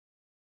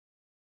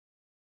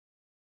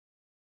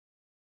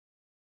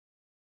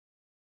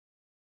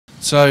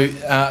So,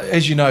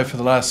 as you know, for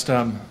the last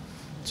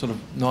sort of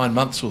 9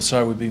 months or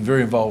so, we've been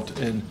very involved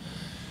in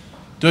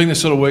doing the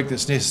sort of work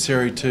that's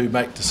necessary to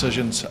make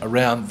decisions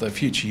around the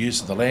future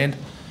use of the land.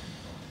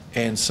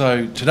 And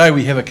so today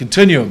we have a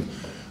continuum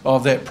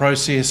of that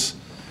process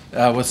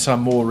with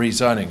some more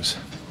rezonings.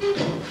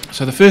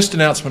 So the first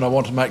announcement I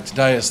want to make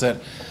today is that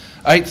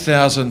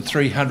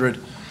 8,300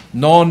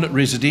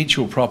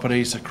 non-residential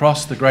properties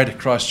across the Greater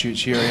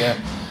Christchurch area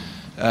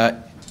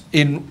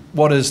in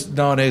what is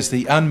known as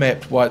the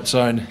unmapped white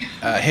zone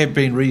have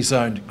been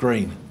rezoned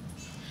green.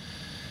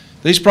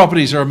 These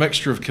properties are a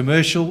mixture of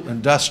commercial,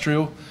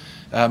 industrial,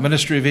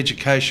 Ministry of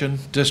Education,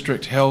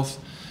 District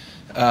Health,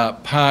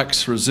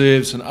 parks,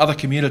 reserves and other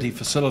community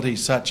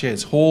facilities such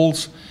as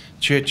halls,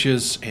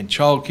 churches and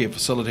childcare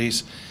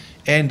facilities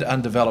and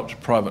undeveloped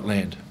private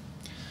land.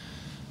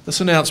 This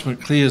announcement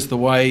clears the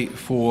way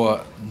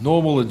for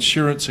normal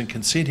insurance and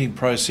consenting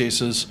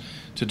processes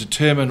to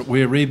determine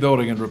where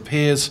rebuilding and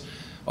repairs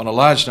on a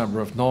large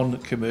number of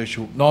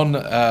non-commercial,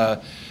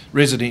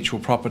 non-residential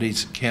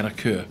properties can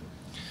occur.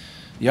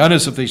 The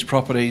owners of these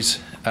properties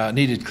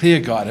needed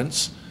clear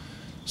guidance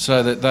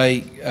so that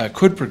they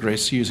could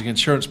progress using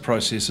insurance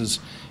processes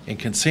and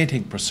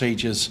consenting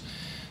procedures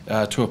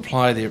to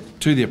apply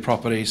to their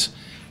properties,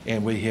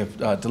 and we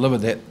have delivered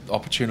that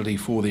opportunity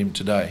for them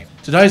today.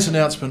 Today's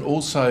announcement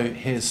also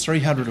has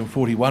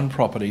 341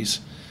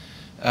 properties.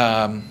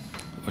 I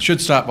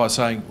should start by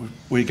saying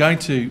we're going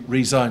to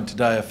rezone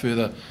today a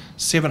further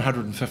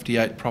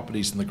 758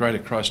 properties in the Greater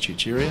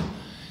Christchurch area.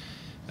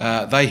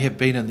 They have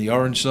been in the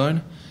orange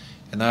zone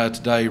and they are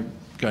today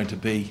going to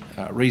be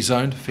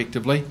rezoned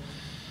effectively.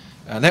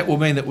 And that will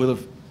mean that we'll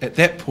have at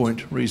that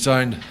point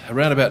rezoned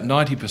around about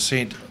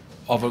 90%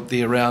 of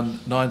the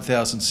around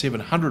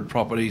 9,700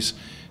 properties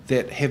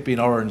that have been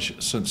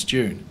orange since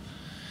June.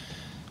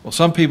 Well,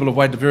 some people have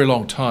waited a very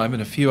long time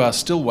and a few are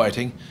still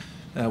waiting.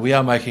 We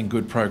are making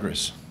good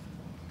progress.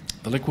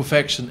 The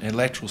liquefaction and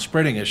lateral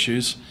spreading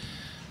issues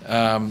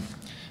that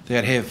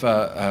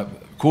have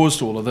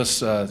caused all of this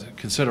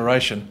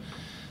consideration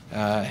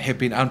have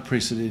been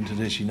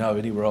unprecedented, as you know,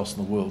 anywhere else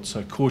in the world.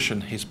 So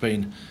caution has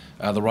been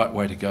the right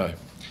way to go.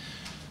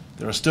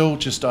 There are still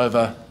just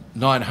over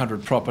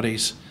 900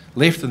 properties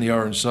left in the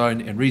orange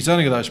zone, and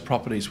rezoning of those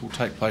properties will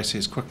take place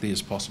as quickly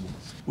as possible.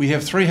 We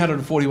have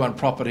 341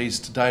 properties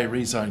today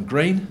rezoned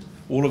green.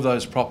 All of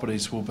those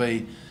properties will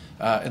be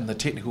in the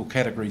technical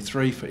category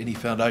 3 for any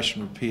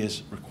foundation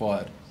repairs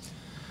required.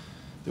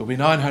 There will be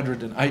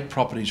 908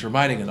 properties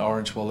remaining in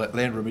orange while that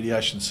land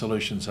remediation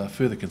solutions are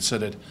further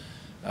considered,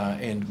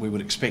 and we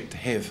would expect to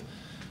have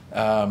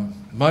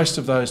most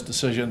of those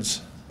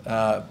decisions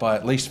by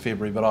at least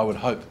February, but I would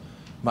hope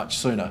much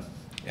sooner,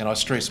 and I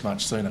stress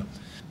much sooner.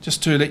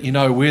 Just to let you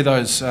know where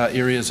those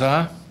areas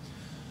are,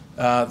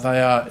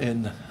 they are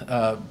in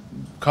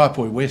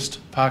Kaipoi West,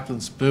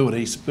 Parklands, Burwood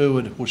East,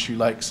 Burwood, Horseshoe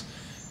Lakes,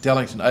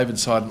 Dallington,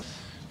 Avonside.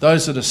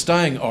 Those that are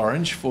staying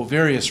orange for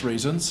various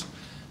reasons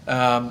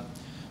are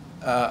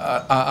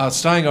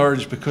staying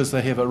orange because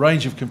they have a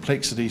range of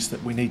complexities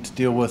that we need to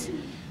deal with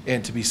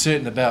and to be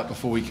certain about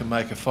before we can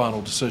make a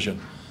final decision.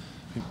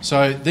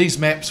 So these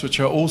maps, which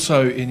are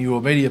also in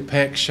your media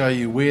pack, show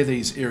you where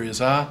these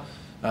areas are.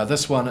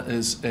 This one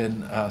is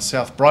in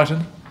South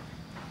Brighton.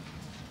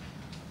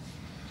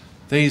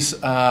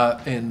 These are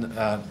in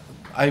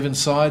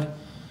Avonside,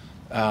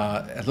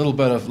 a little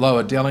bit of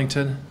Lower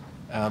Dallington,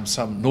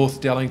 some North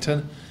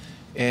Dallington,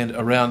 and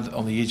around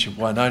on the edge of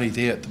Wainoni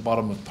there at the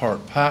bottom of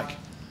Porritt Park.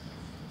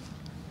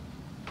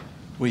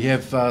 We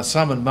have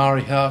some in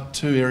Marihau,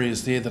 2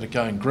 areas there that are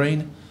going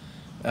green.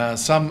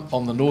 Some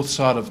on the north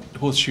side of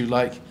Horseshoe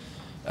Lake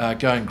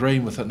going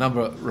green with a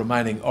number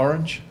remaining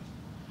orange.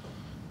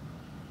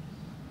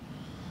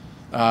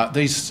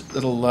 These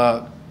little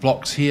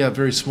blocks here,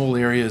 very small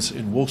areas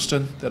in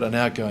Woolston that are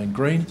now going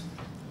green.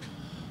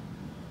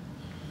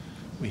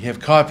 We have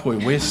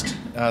Kaipoi West,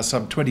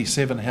 some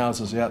 27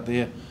 houses out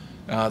there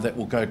that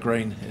will go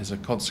green as a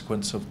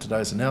consequence of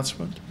today's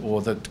announcement,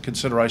 or the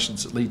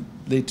considerations that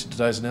lead to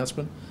today's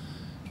announcement.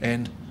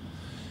 And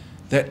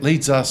that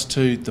leads us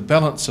to the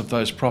balance of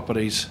those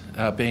properties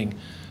being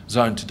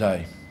zoned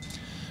today.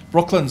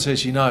 Brooklands,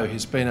 as you know,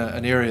 has been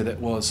an area that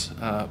was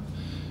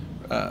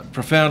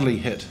profoundly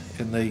hit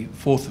in the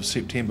 4th of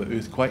September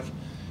earthquake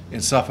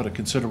and suffered a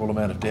considerable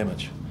amount of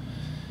damage.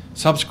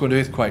 Subsequent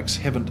earthquakes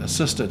haven't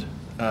assisted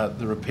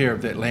the repair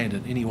of that land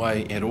in any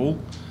way at all.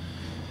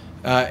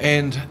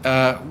 And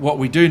what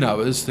we do know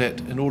is that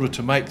in order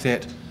to make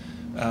that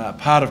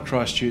part of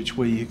Christchurch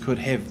where you could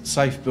have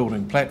safe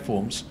building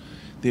platforms,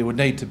 there would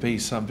need to be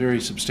some very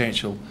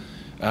substantial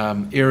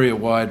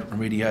area-wide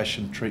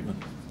remediation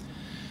treatment.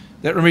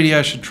 That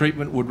remediation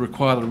treatment would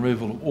require the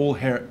removal of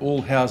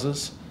all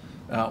houses,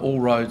 all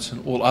roads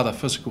and all other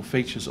physical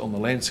features on the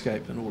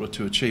landscape in order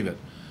to achieve it.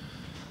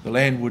 The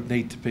land would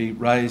need to be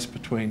raised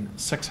between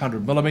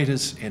 600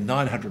 millimetres and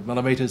 900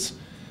 millimetres,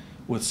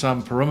 with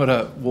some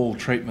perimeter wall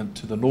treatment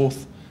to the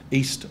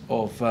northwest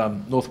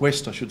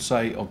I should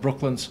say, of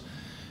Brooklands,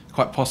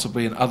 quite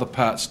possibly in other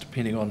parts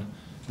depending on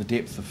the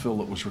depth of fill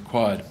that was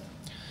required.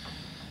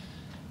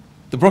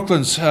 The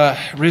Brooklands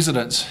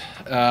residents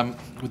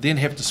would then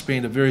have to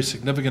spend a very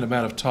significant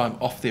amount of time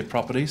off their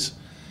properties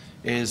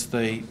as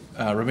the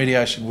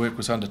remediation work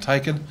was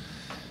undertaken,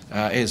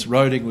 as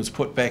roading was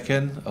put back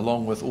in,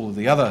 along with all of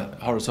the other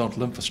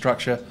horizontal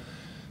infrastructure.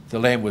 The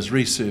land was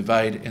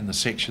resurveyed and the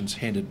sections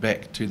handed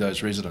back to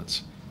those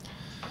residents.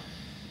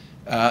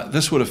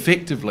 This would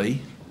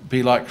effectively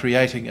be like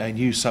creating a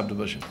new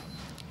subdivision.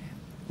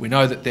 We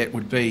know that that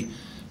would be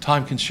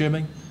time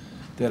consuming,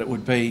 that it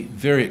would be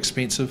very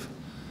expensive,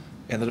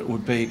 and that it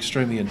would be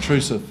extremely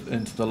intrusive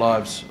into the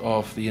lives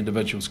of the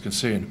individuals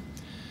concerned.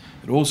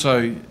 It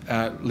also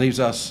leaves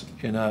us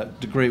with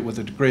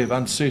a degree of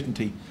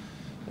uncertainty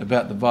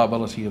about the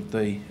viability of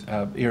the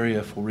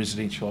area for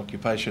residential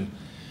occupation.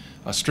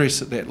 I stress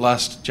that that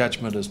last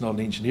judgment is not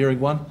an engineering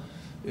one.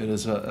 It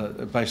is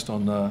based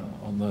on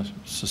the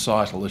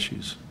societal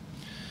issues.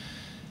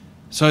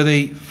 So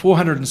the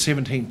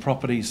 417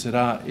 properties that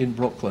are in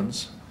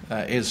Brooklands,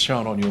 as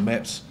shown on your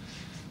maps,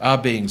 are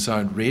being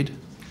zoned red.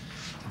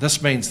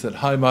 This means that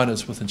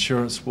homeowners with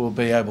insurance will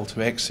be able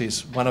to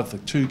access one of the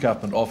 2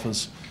 government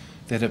offers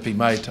that have been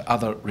made to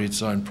other red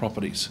zone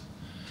properties.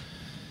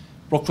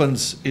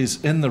 Brooklands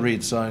is in the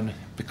red zone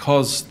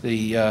because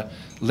the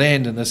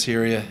land in this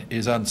area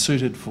is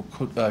unsuited for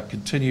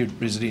continued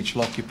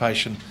residential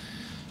occupation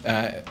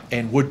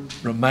and would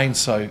remain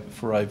so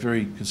for a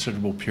very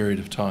considerable period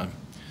of time.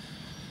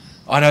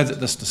 I know that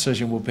this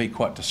decision will be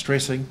quite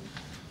distressing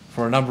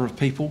for a number of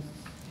people,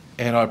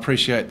 and I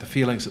appreciate the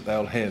feelings that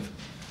they'll have.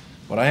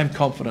 But I am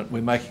confident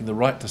we're making the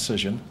right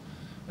decision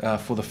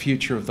for the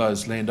future of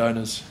those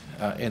landowners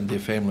and their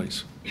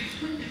families.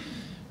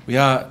 We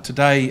are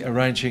today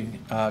arranging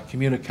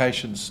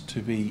communications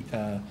to be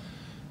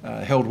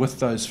held with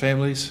those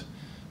families,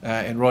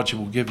 and Roger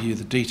will give you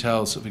the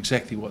details of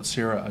exactly what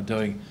CERA are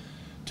doing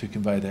to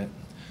convey that.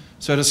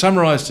 So to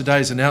summarise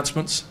today's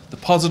announcements, the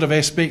positive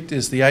aspect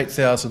is the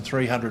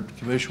 8,300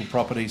 commercial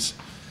properties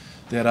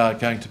that are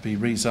going to be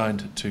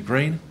rezoned to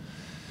green,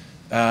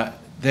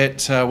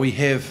 that we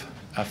have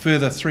a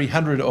further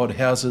 300 odd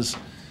houses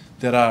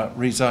that are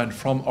rezoned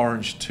from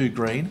orange to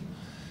green,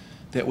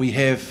 that we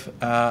have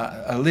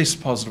a less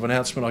positive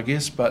announcement, I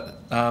guess, but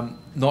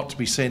not to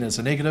be seen as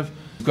a negative.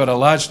 We've got a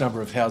large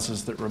number of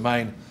houses that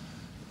remain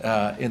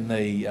in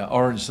the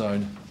orange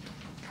zone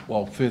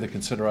while further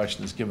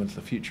consideration is given to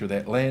the future of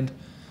that land,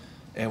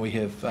 and we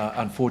have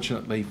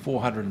unfortunately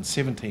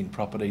 417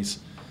 properties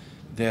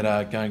that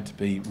are going to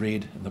be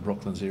red in the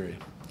Brooklands area.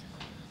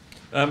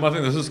 I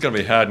think this is going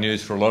to be hard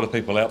news for a lot of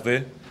people out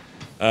there,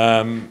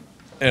 and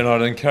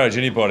I'd encourage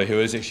anybody who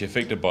is actually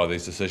affected by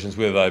these decisions,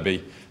 whether they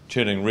be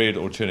turning red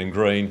or turning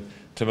green,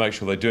 to make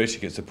sure they do actually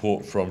get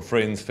support from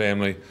friends,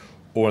 family,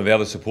 or the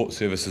other support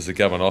services the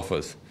government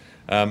offers.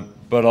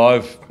 But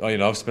I've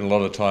spent a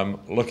lot of time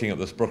looking at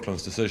this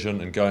Brooklands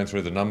decision and going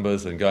through the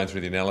numbers and going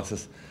through the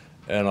analysis,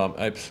 and I'm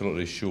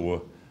absolutely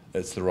sure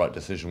it's the right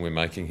decision we're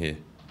making here.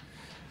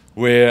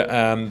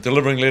 We're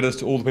delivering letters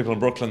to all the people in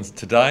Brooklands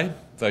today.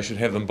 They should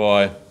have them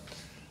by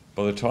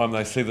the time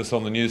they see this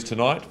on the news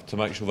tonight, to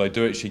make sure they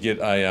do actually get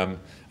an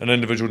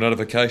individual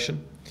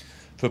notification.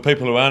 For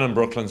people who aren't in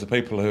Brooklands, the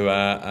people who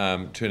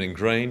are turning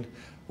green,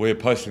 we're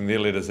posting their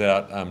letters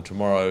out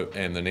tomorrow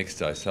and the next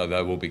day, so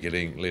they will be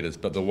getting letters.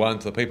 But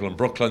the people in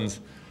Brooklands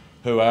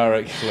who are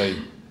actually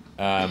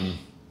the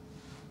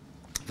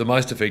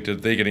most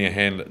affected, they're getting a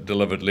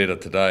hand-delivered letter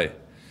today.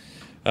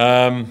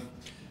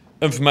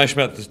 Information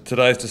about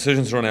today's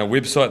decisions are on our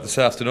website this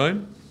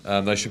afternoon.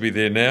 They should be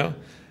there now,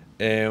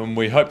 and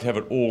we hope to have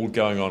it all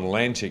going on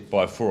Landcheck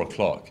by 4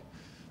 o'clock.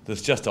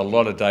 There's just a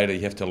lot of data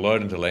you have to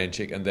load into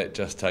Landcheck, and that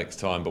just takes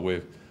time. But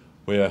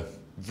we're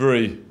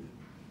very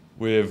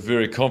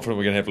confident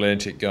we're going to have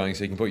Landcheck going,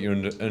 so you can put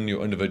in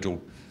your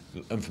individual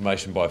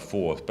information by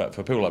 4. But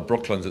for people like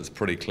Brooklands, it's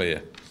pretty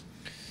clear.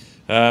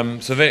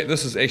 So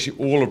this is actually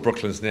all of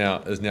Brooklands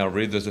is now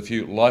red. There's a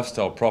few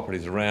lifestyle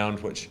properties around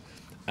which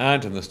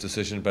aren't in this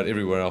decision, but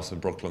everywhere else in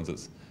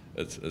Brooklands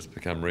it's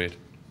become red.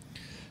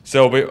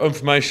 So there'll be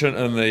information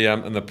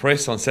in the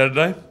press on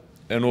Saturday,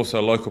 and also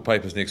local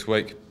papers next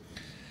week.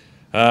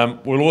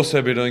 We'll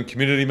also be doing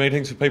community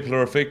meetings for people who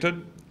are affected,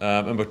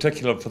 in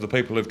particular for the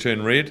people who've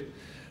turned red.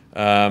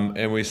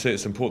 And we see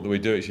it's important that we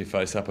do actually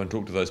face up and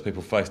talk to those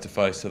people face to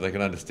face, so they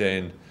can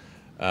understand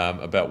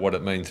about what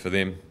it means for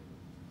them.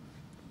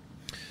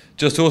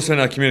 Just also in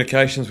our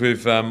communications,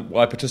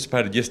 I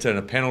participated yesterday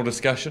in a panel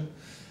discussion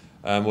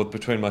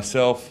between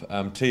myself,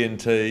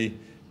 TNT,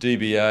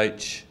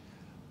 DBH,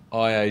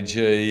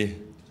 IAG,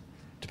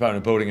 Department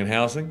of Building and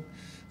Housing.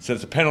 So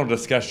it's a panel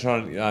discussion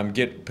trying to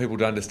get people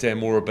to understand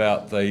more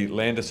about the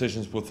land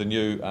decisions with the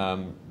new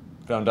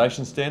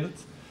foundation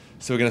standards.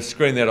 So we're going to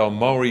screen that on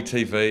Māori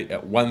TV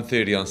at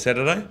 1:30 on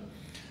Saturday,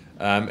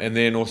 and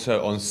then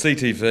also on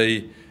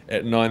CTV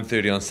at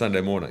 9:30 on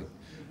Sunday morning.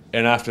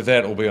 And after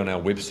that, it'll be on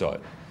our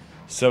website.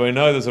 So we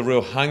know there's a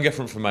real hunger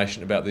for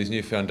information about these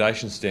new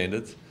foundation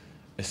standards,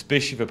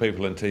 especially for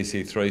people in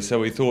TC3. So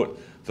we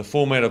thought the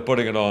format of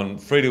putting it on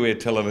free-to-air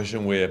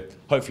television, where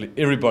hopefully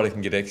everybody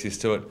can get access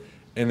to it,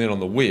 and then on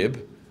the web,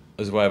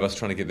 as a way of us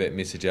trying to get that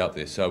message out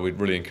there. So we'd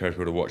really encourage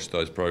people to watch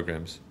those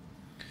programs.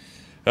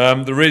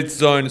 The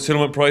rezoned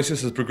settlement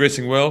process is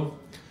progressing well.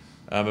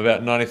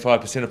 About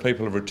 95% of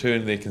people have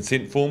returned their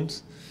consent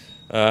forms.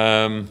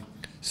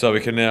 So we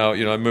can now,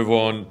 move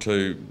on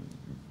to,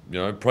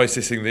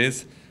 processing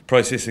their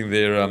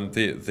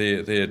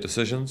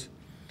decisions.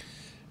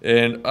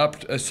 And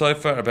so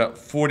far, about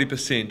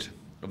 40%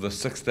 of the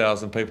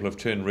 6,000 people who've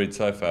turned red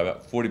so far,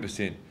 about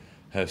 40%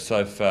 have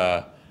so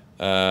far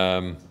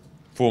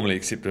formally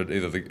accepted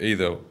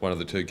either one of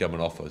the two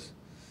government offers.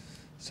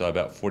 So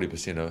about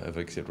 40% have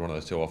accepted one of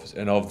those two offers.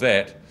 And of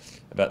that,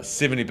 about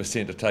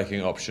 70% are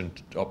taking option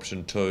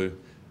 2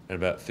 and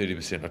about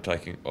 30% are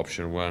taking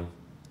option 1.